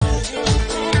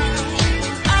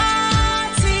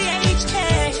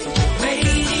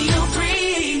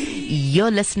You're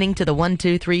listening to the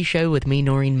 123 show with me,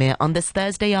 Noreen Mir, on this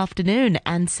Thursday afternoon.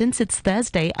 And since it's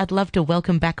Thursday, I'd love to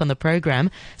welcome back on the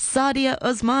program Saadia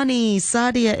Osmani.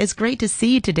 Saadia, it's great to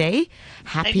see you today.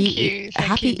 Thank you.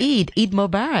 Happy Eid. Eid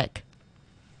Mubarak.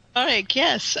 Mubarak,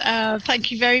 yes.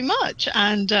 Thank you very much.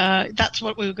 And that's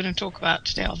what we were going to talk about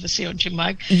today, obviously, on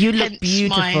Jumag. You look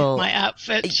beautiful. My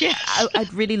outfit, yes.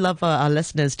 I'd really love our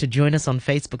listeners to join us on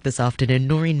Facebook this afternoon.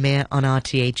 Noreen Mir on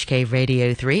RTHK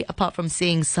Radio 3. Apart from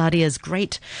seeing Saadia's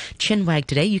great chinwag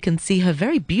today, you can see her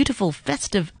very beautiful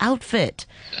festive outfit.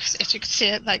 If you can see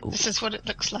it, this is what it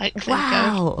looks like. There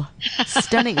wow.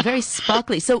 Stunning. Very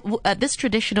sparkly. So this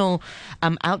traditional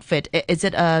outfit, is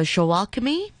it a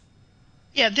shawakami?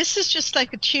 Yeah, this is just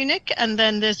like a tunic, and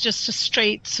then there's just a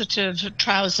straight sort of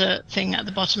trouser thing at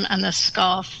the bottom and a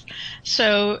scarf.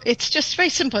 So it's just very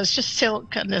simple. It's just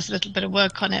silk, and there's a little bit of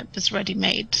work on it. It's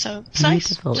ready-made. So it's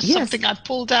beautiful. Nice. Just something I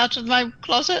pulled out of my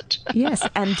closet. Yes,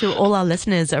 and to all our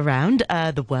listeners around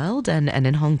the world and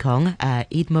in Hong Kong,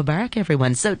 Eid Mubarak,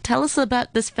 everyone. So tell us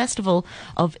about this festival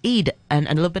of Eid and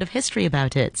a little bit of history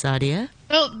about it, Saadia.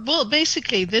 Well,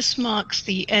 basically, this marks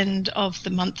the end of the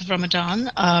month of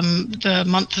Ramadan, the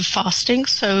month of fasting.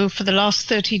 So for the last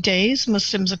 30 days,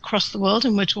 Muslims across the world,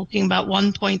 and we're talking about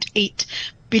 1.8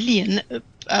 billion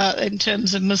in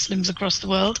terms of Muslims across the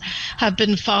world, have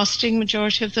been fasting,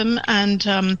 majority of them, and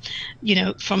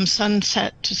from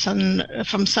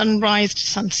sunrise to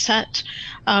sunset.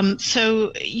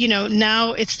 So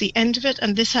now it's the end of it,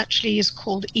 and this actually is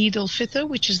called Eid al-Fitr,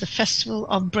 which is the festival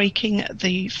of breaking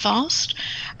the fast.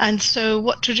 And so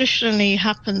what traditionally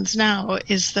happens now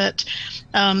is that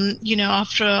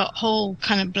after a whole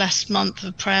kind of blessed month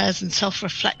of prayers and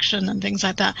self-reflection and things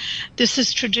like that, this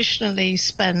is traditionally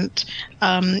spent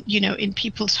in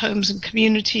people's homes and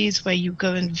communities, where you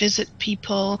go and visit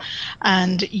people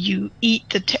and you eat.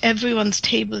 Everyone's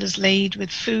table is laid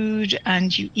with food,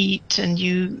 and you eat, and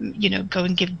you go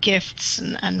and give gifts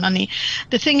and money.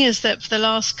 The thing is that for the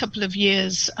last couple of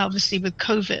years, obviously with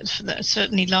COVID,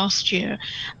 certainly last year,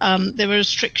 there were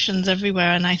restrictions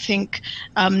everywhere. And I think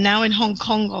now in Hong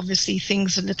Kong, obviously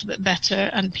things are a little bit better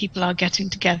and people are getting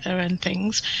together and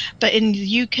things. But in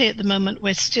the UK at the moment,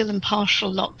 we're still in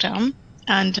partial lockdown.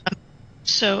 And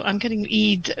so I'm getting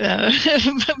Eid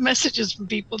messages from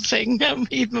people saying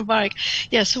Eid Mubarak.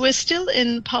 Yeah, so we're still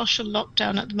in partial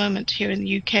lockdown at the moment here in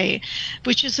the UK,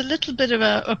 which is a little bit of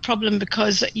a problem,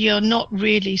 because you're not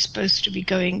really supposed to be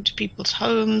going to people's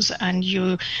homes, and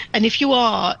if you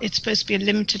are, it's supposed to be a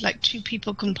limited, like 2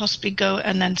 people can possibly go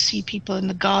and then see people in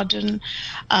the garden.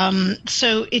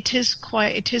 So it is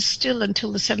still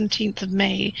until the 17th of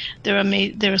May. There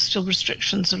are still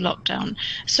restrictions of lockdown.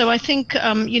 So I think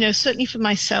certainly for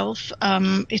myself,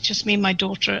 it's just me and my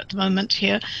daughter at the moment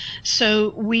here.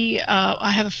 So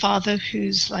I have a father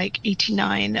who's like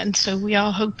 89, and so we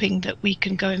are hoping that we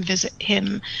can go and visit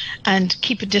him and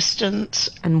keep a distance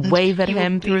and wave at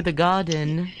him through the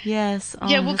garden. Yes.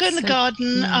 Yeah, we'll go in the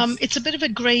garden. Nice. It's a bit of a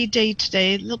grey day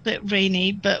today, a little bit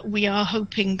rainy, but we are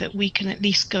hoping that we can at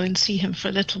least go and see him for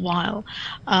a little while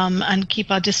and keep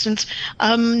our distance.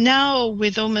 Now,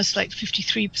 with almost like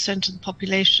 53% of the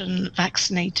population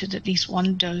vaccinated, at least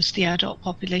one dose, the adult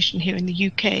population here in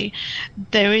the UK,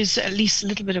 there is at least a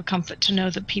little bit of comfort to know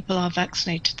that people are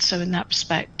vaccinated. So in that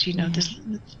respect, there's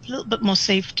a little bit more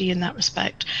safety in that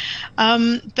respect.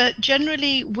 But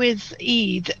generally with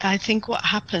Eid, I think what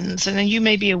happens, and you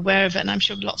may be aware of it, and I'm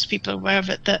sure lots of people are aware of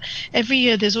it, that every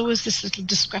year there's always this little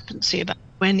discrepancy about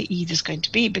when Eid is going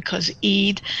to be, because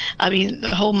Eid,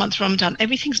 the whole month of Ramadan,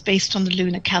 everything's based on the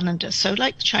lunar calendar. So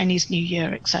like the Chinese New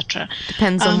Year, etc.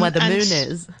 Depends on where the moon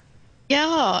is.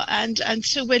 Yeah, and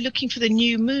so we're looking for the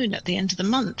new moon at the end of the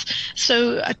month.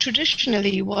 So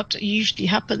traditionally what usually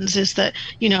happens is that,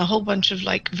 a whole bunch of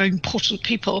very important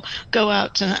people go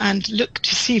out and look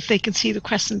to see if they can see the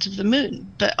crescent of the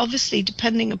moon. But obviously,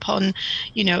 depending upon,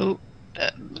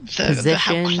 how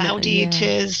cloudy it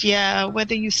is,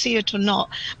 whether you see it or not.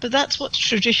 But that's what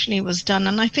traditionally was done.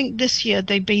 And I think this year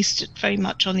they based it very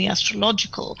much on the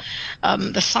astrological,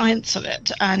 the science of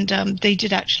it. And they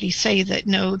did actually say that,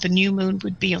 no, the new moon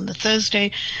would be on the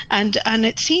Thursday. And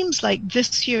it seems like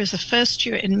this year is the first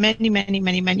year in many, many,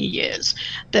 many, many years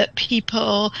that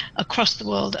people across the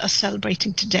world are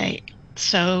celebrating today.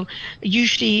 So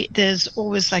usually there's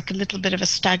always like a little bit of a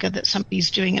stagger that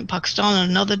somebody's doing in Pakistan on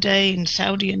another day, in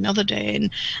Saudi another day,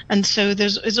 and so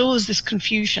there's always this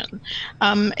confusion,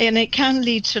 and it can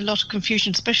lead to a lot of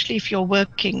confusion, especially if you're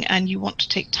working and you want to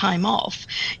take time off.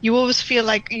 You always feel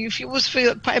like you always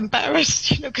feel quite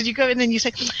embarrassed, because you go in and you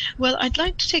say, "Well, I'd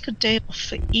like to take a day off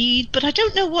for Eid, but I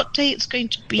don't know what day it's going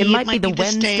to be. It might be the this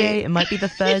Wednesday, day. it might be the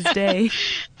Thursday."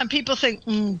 And people think,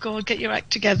 God, get your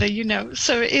act together,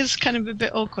 So it is kind of a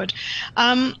bit awkward.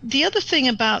 The other thing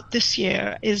about this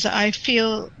year is I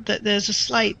feel that there's a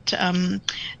slight,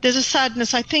 there's a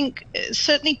sadness. I think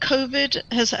certainly COVID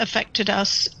has affected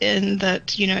us in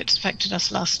that, it's affected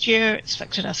us last year, it's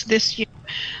affected us this year.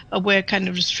 We're kind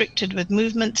of restricted with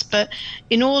movements, but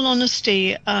in all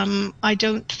honesty, I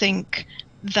don't think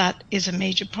that is a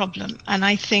major problem. And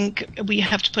I think we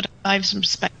have to put our lives in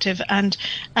perspective. And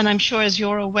I'm sure, as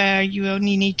you're aware, you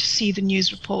only need to see the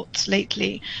news reports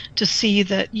lately to see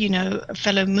that,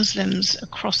 fellow Muslims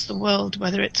across the world,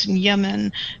 whether it's in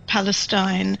Yemen,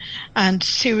 Palestine, and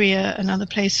Syria and other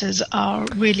places, are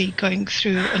really going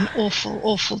through an awful,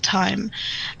 awful time.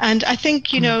 And I think,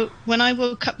 when I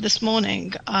woke up this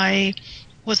morning, I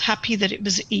was happy that it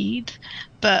was Eid,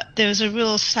 but there's a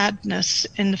real sadness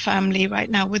in the family right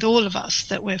now with all of us,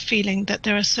 that we're feeling that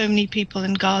there are so many people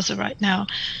in Gaza right now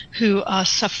who are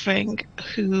suffering,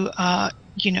 who are,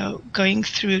 going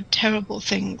through terrible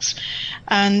things.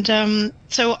 And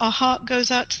so our heart goes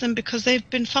out to them because they've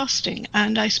been fasting.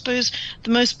 And I suppose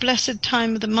the most blessed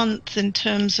time of the month in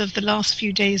terms of the last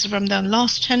few days of Ramadan,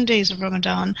 last 10 days of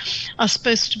Ramadan, are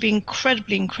supposed to be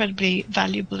incredibly, incredibly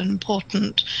valuable and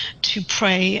important to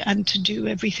pray and to do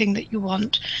everything that you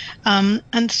want.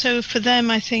 And so for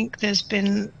them, I think there's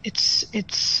been,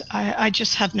 I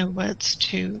just have no words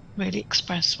to really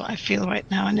express what I feel right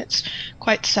now. And it's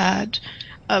quite sad,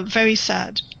 very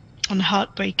sad and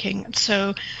heartbreaking.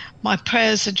 So my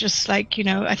prayers are just like,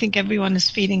 I think everyone is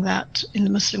feeling that in the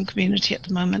Muslim community at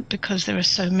the moment, because there are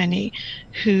so many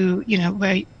who,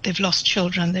 where they've lost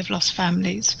children, they've lost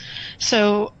families.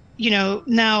 So,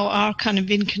 now our kind of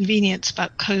inconvenience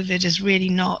about COVID is really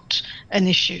not an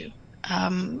issue.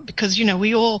 Because,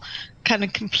 we all kind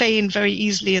of complain very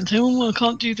easily and say, well, I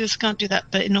can't do this, can't do that.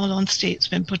 But in all honesty, it's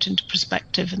been put into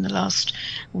perspective in the last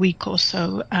week or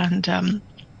so. And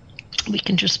we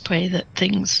can just pray that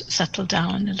things settle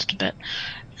down a little bit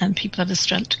and people have the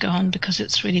strength to go on, because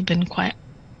it's really been quite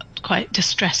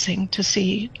distressing to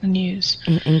see the news.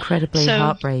 Incredibly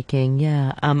heartbreaking,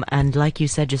 yeah. And like you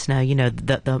said just now,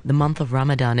 the month of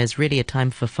Ramadan is really a time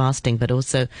for fasting, but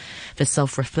also for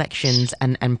self-reflections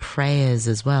and prayers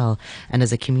as well. And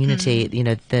as a community,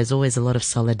 there's always a lot of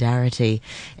solidarity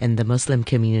in the Muslim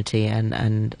community.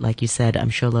 And like you said,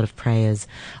 I'm sure a lot of prayers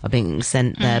are being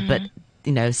sent there. But,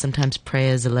 sometimes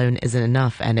prayers alone isn't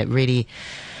enough. And it really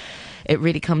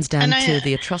comes down to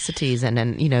the atrocities and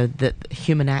the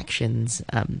human actions.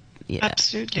 Yeah.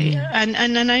 Absolutely. Yeah.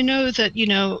 And I know that,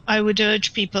 I would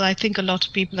urge people, I think a lot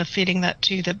of people are feeling that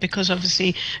too, that because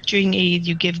obviously during Eid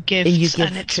you give gifts,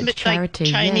 and it's charity,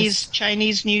 like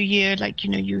Chinese New Year, like,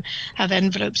 you have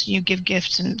envelopes and you give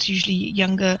gifts, and it's usually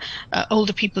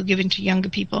older people giving to younger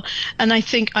people. And I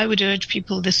think I would urge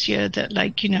people this year that,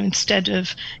 like, instead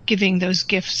of giving those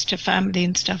gifts to family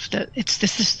and stuff, that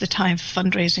this is the time for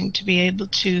fundraising, to be able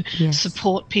to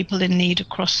support people in need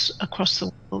across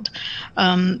the world.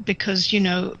 Because,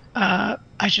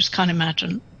 I just can't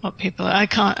imagine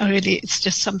it's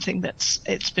just something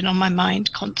it's been on my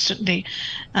mind constantly.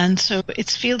 And so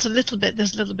there's a little bit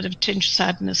of a tinge of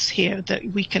sadness here that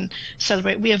we can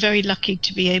celebrate. We are very lucky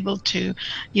to be able to,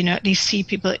 at least see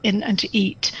people in and to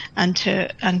eat and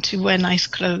to wear nice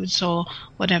clothes or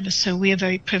whatever. So we are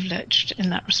very privileged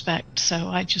in that respect. So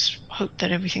I just hope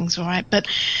that everything's all right. But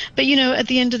at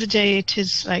the end of the day, it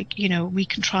is like, we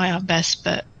can try our best,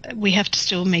 but we have to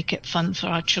still make it fun for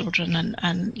our children,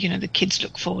 and the kids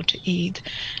look forward to Eid.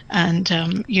 And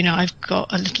I've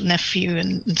got a little nephew,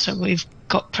 and so we've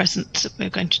got presents that we're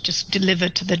going to just deliver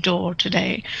to the door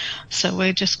today. So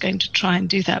we're just going to try and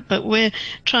do that. But we're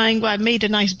trying. Well, I made a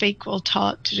nice Bakewell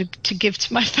tart to give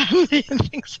to my family and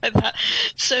things like that.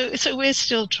 So we're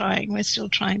still trying. We're still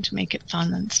trying to make it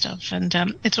fun and stuff. And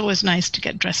it's always nice to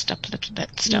get dressed up a little bit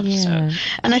and stuff. Yeah. So,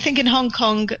 and I think in Hong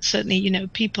Kong, certainly,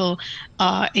 people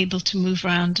are able to move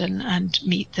around and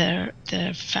meet their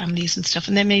families and stuff.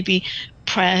 And there may be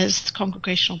prayers,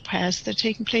 congregational prayers that are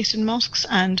taking place in mosques.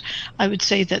 And I would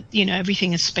say that,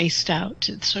 everything is spaced out.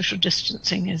 Social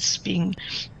distancing is being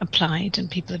applied and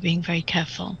people are being very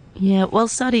careful. Yeah, well,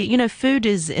 Sadi, food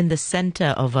is in the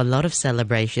center of a lot of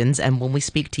celebrations. And when we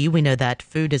speak to you, we know that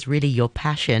food is really your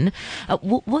passion.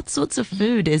 What sorts of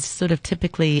food is sort of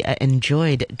typically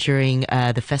enjoyed during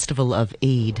the festival of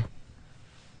Eid?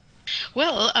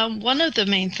 Well, one of the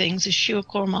main things is shiur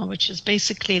korma, which is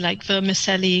basically like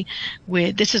vermicelli.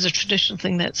 This is a traditional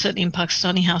thing that certainly in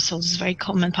Pakistani households is very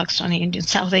common, Pakistani, Indian,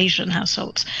 South Asian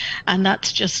households, and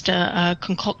that's just a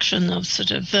concoction of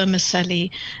sort of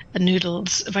vermicelli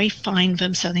noodles, very fine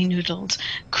vermicelli noodles,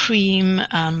 cream,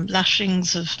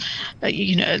 lashings of,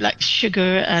 like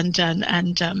sugar and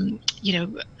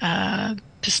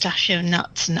pistachio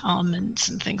nuts and almonds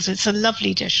and things. It's a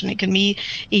lovely dish, and it can be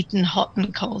eaten hot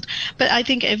and cold. But I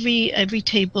think every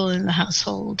table in the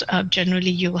household, generally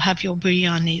you'll have your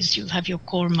biryanis, you'll have your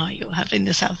korma, you'll have in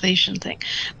the South Asian thing.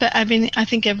 But I mean, I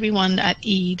think everyone at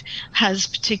Eid has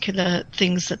particular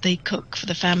things that they cook for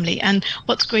the family. And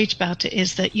what's great about it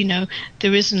is that,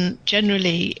 there isn't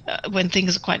generally, when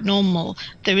things are quite normal,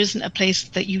 there isn't a place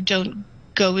that you don't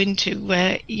go into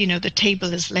where the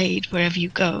table is laid wherever you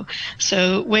go.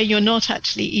 So where you're not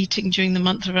actually eating during the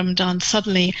month of Ramadan,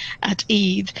 suddenly at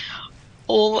Eid,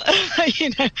 all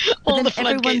all the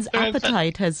everyone's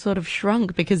appetite has sort of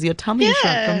shrunk because your tummy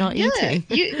shrunk from not eating.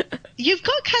 You've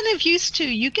got kind of used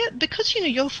to, because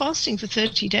you're fasting for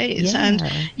 30 days, and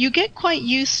you get quite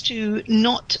used to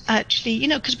not actually,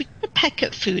 because we peck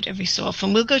at food every so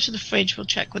often. We'll go to the fridge, we'll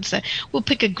check what's there, we'll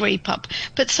pick a grape up.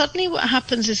 But suddenly what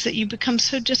happens is that you become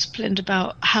so disciplined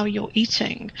about how you're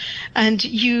eating, and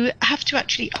you have to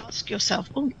actually ask yourself,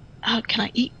 how can I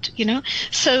eat?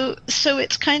 So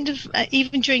it's kind of,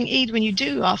 even during Eid, when you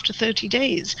do after 30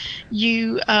 days,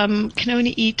 you can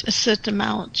only eat a certain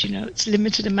amount. It's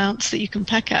limited amounts that you can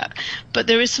pack at. But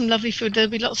there is some lovely food. There'll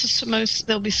be lots of samosas.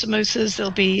 There'll be samosas.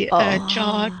 There'll be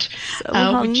chaat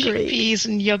with chickpeas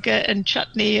and yogurt and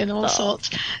chutney and all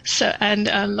sorts. So and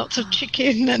lots of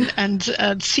chicken and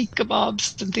seekh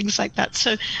kebabs and things like that.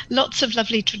 So lots of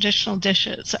lovely traditional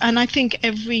dishes. And I think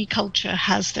every culture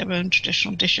has their own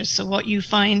traditional dishes. So what you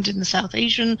find in the South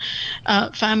Asian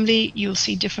family, you'll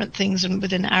see different things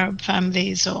within Arab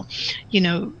families, or,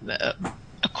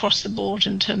 across the board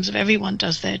in terms of everyone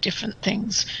does their different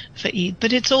things for Eid.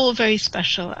 But it's all very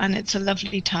special, and it's a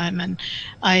lovely time. And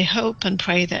I hope and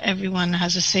pray that everyone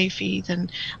has a safe Eid.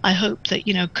 And I hope that,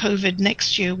 COVID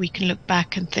next year, we can look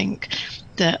back and think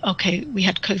that, okay, we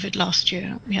had COVID last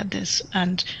year, we had this,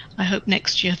 and I hope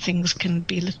next year things can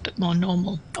be a little bit more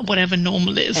normal, whatever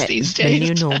normal is these days.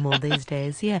 The new normal these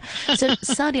days, yeah. So,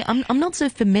 Sadi, I'm not so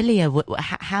familiar with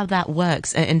how that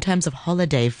works in terms of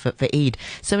holiday for Eid.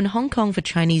 So in Hong Kong for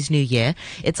Chinese New Year,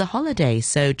 it's a holiday,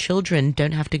 so children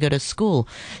don't have to go to school.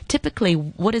 Typically,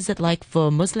 what is it like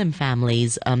for Muslim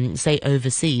families, say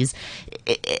overseas?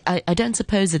 I don't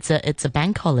suppose it's a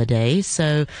bank holiday,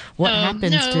 so what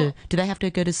happens do they have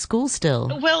to go to school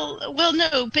still? Well,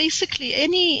 no. Basically,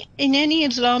 in any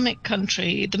Islamic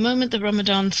country, the moment the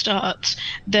Ramadan starts,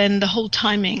 then the whole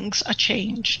timings are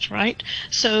changed, right?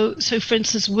 So for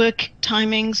instance, work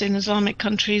timings in Islamic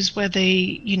countries where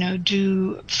they,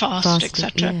 do fast,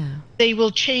 etc. Yeah. They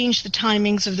will change the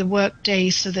timings of the work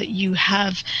day so that you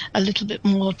have a little bit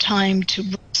more time to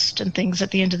rest and things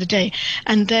at the end of the day.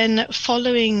 And then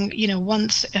following,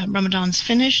 once Ramadan's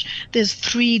finished, there's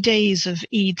 3 days of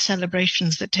Eid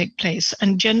celebrations that take place.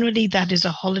 And generally that is a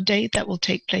holiday that will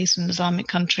take place in Islamic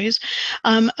countries.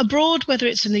 Abroad, whether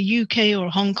it's in the UK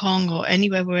or Hong Kong or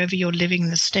anywhere, wherever you're living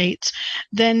in the States,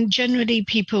 then generally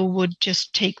people would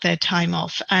just take their time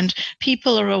off. And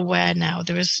people are aware now.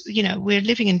 There is, we're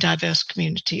living in diverse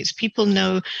communities. People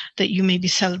know that you may be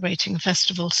celebrating a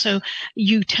festival. So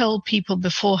you tell people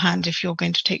beforehand if you're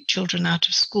going to take children out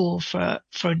of school for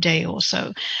a day or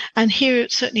so. And here,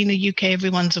 certainly in the UK,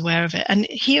 everyone's aware of it. And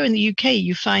here in the UK,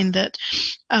 you find that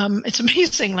it's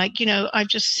amazing. Like, I've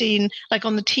just seen, like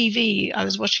on the TV, I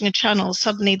was watching a channel,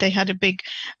 suddenly they had a big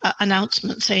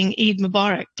announcement saying Eid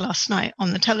Mubarak last night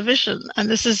on the television. And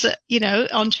this is,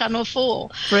 on Channel 4.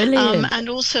 Brilliant. And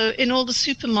also in all the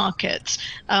supermarkets,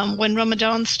 when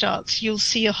Ramadan starts, you'll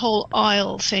see a whole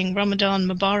aisle saying Ramadan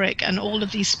Mubarak and all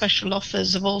of these special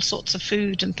offers of all sorts of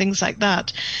food and things like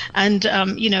that. And,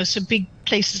 so big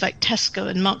places like Tesco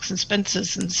and Marks and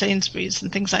Spencer's and Sainsbury's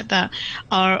and things like that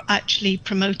are actually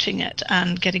promoting it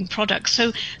and getting products.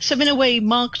 So in a way,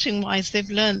 marketing wise, they've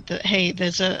learned that, hey,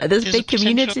 there's a big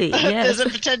community. Yes. There's a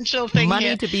potential thing money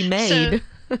here to be made.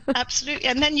 Absolutely.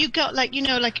 And then you got like,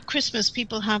 like at Christmas,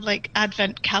 people have like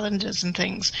advent calendars and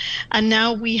things. And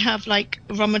now we have like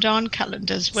Ramadan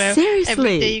calendars where every day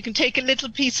Seriously. you can take a little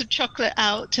piece of chocolate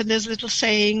out and there's a little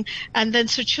saying. And then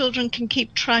so children can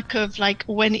keep track of like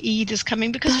when Eid is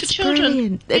coming. Because for That's children,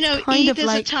 brilliant. It's kind Eid of is a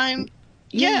like, time.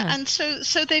 Yeah, yeah, and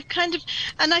so they've kind of,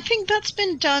 and I think that's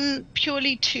been done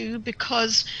purely too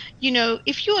because,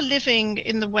 if you're living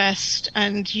in the West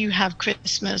and you have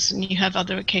Christmas and you have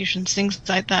other occasions, things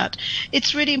like that,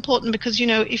 it's really important because,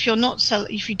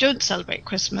 if you don't celebrate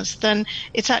Christmas, then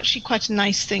it's actually quite a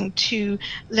nice thing to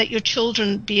let your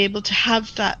children be able to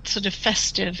have that sort of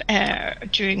festive air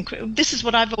during. This is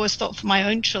what I've always thought for my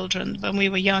own children when we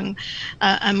were young,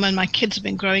 and when my kids have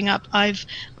been growing up. I've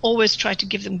always tried to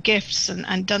give them gifts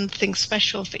and done things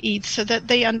special for Eid so that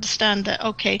they understand that,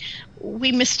 okay,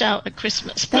 we missed out at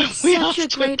Christmas, that's but we such a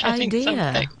after great getting something,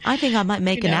 idea. I think I might you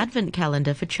make an know? advent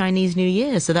calendar for Chinese New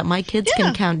Year so that my kids can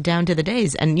Yeah, count down to the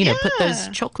days and, put those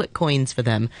yeah. chocolate coins for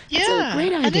them. That's a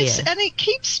great Yeah, idea. and it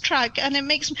keeps track and it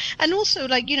makes and also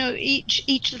like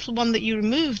each little one that you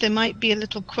remove there might be a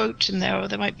little quote in there or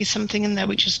there might be something in there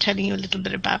which is telling you a little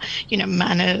bit about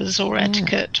manners or Yeah.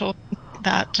 etiquette or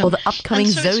that Or the and upcoming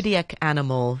so it's zodiac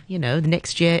animal, the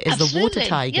next year is the water absolutely yeah.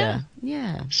 tiger.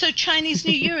 Yeah. So Chinese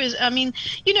New Year is, I mean,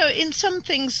 in some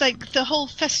things, like the whole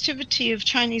festivity of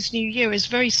Chinese New Year is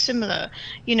very similar.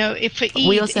 If for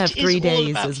We Eid, also have it is three all days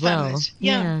about as well. families.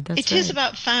 Yeah, Yeah, that's it is right.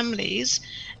 about families,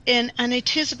 and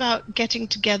it is about getting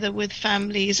together with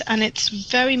families, and it's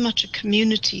very much a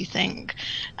community thing.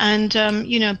 And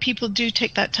people do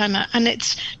take that time out, and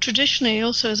it's traditionally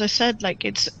also, as I said, like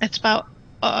it's about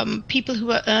people who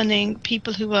are earning,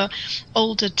 people who are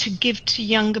older, to give to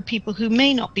younger people who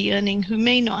may not be earning, who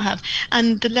may not have,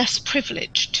 and the less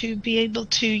privileged to be able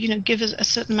to, give a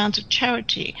certain amount of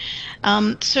charity.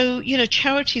 So,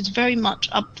 charity is very much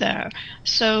up there.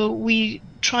 So we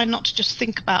try not to just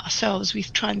think about ourselves. We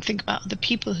try and think about the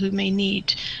people who may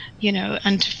need,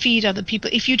 and to feed other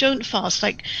people. If you don't fast,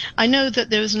 like I know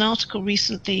that there was an article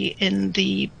recently in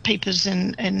the papers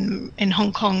in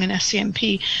Hong Kong and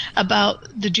SCMP about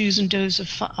the do's and don'ts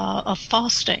of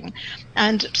fasting,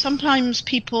 and sometimes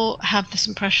people have this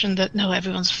impression that no,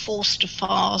 everyone's forced to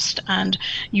fast, and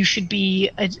you should be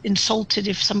insulted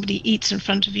if somebody eats in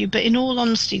front of you. But in all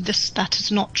honesty, that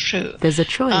is not true. There's a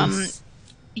Um, choice,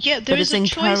 yeah, there but is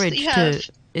it's a choice that you encouraged have.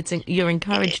 to, you're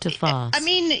encouraged to I fast.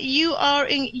 mean, you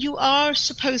are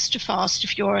supposed to fast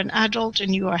if you're an adult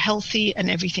and you are healthy and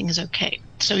everything is okay.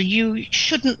 So you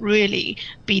shouldn't really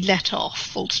be let off,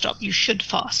 full stop. You should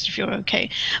fast if you're okay.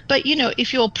 But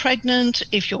if you're pregnant,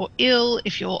 if you're ill,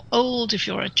 if you're old, if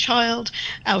you're a child,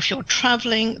 or if you're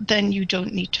traveling, then you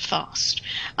don't need to fast.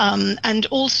 And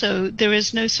also, there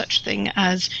is no such thing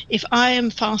as if I am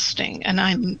fasting and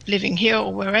I'm living here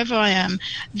or wherever I am,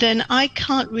 then I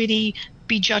can't really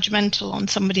be judgmental on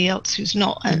somebody else who's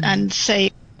not and say,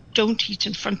 don't eat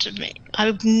in front of me. I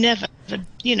would never,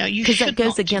 you Because that should goes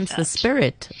not do against the that.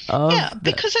 spirit Yeah, of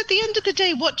the. because at the end of the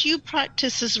day, what you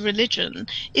practice as a religion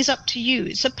is up to you.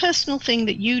 It's a personal thing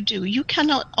that you do. You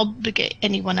cannot obligate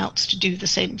anyone else to do the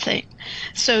same thing.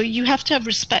 So you have to have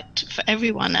respect for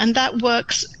everyone, and that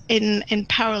works in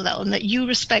parallel, and that you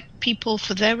respect people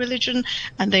for their religion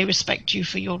and they respect you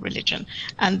for your religion.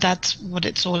 And that's what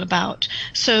it's all about.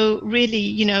 So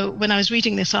really, when I was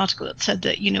reading this article, it said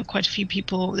that, quite a few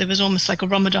people, there was almost like a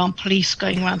Ramadan police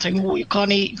going around saying, oh, you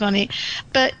can't eat, you can't eat.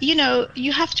 But,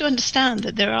 you have to understand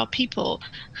that there are people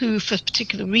who, for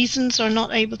particular reasons, are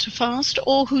not able to fast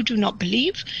or who do not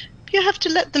believe. You have to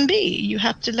let them be. You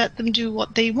have to let them do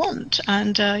what they want.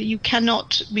 And you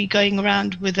cannot be going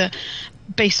around with a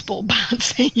baseball bat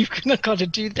saying you've got to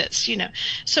do this.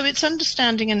 So it's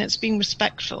understanding and it's being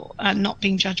respectful and not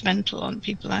being judgmental on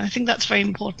people. And I think that's very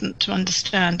important to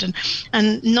understand.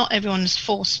 And not everyone is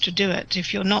forced to do it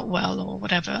if you're not well or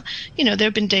whatever. There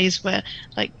have been days where,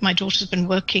 like, my daughter's been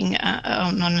working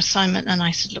on an assignment, and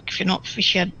I said, look, if you're not,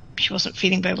 she wasn't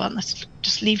feeling very well, and I said,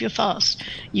 just leave your fast.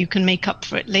 You can make up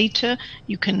for it later.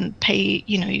 You can pay,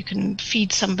 you can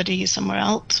feed somebody somewhere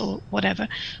else or whatever.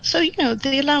 So,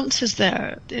 the allowance is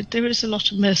there. There is a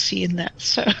lot of mercy in that.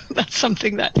 So that's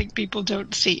something that I think people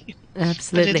don't see. But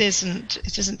Absolutely. it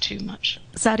isn't too much.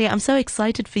 Sadia, I'm so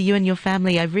excited for you and your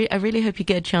family. I really hope you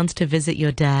get a chance to visit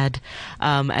your dad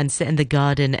and sit in the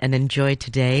garden and enjoy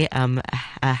today.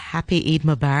 A happy Eid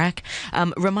Mubarak.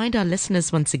 Remind our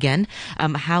listeners once again,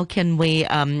 how can we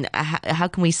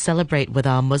celebrate with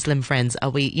our Muslim friends? Are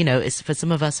we, it's for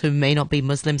some of us who may not be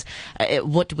Muslims,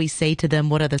 what do we say to them?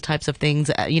 What are the types of things,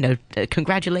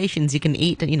 congratulations, you can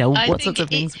eat, I what think sorts of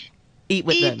things eat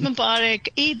with Eid them? Mubarak,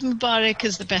 Eid Mubarak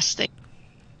is the best thing.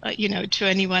 to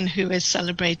anyone who is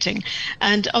celebrating.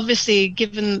 And obviously,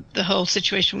 given the whole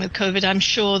situation with COVID, I'm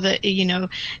sure that,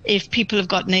 if people have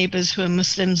got neighbors who are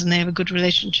Muslims and they have a good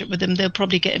relationship with them, they'll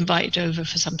probably get invited over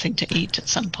for something to eat at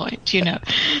some point,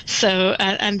 So,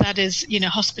 and that is,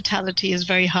 hospitality is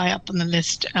very high up on the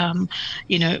list,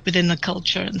 within the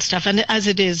culture and stuff. And as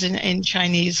it is in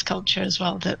Chinese culture as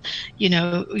well, that,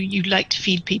 you like to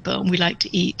feed people and we like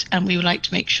to eat and we would like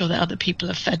to make sure that other people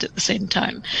are fed at the same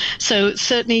time. So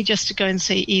certainly just to go and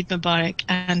say Eid Mubarak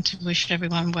and to wish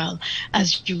everyone well,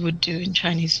 as you would do in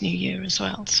Chinese New Year as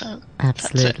well. So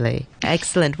absolutely.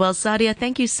 Excellent. Well, Sadia,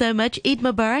 thank you so much. Eid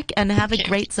Mubarak and have a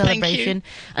great celebration.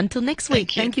 Until next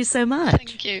week. Thank you so much.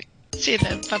 Thank you. See you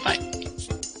then. Bye-bye.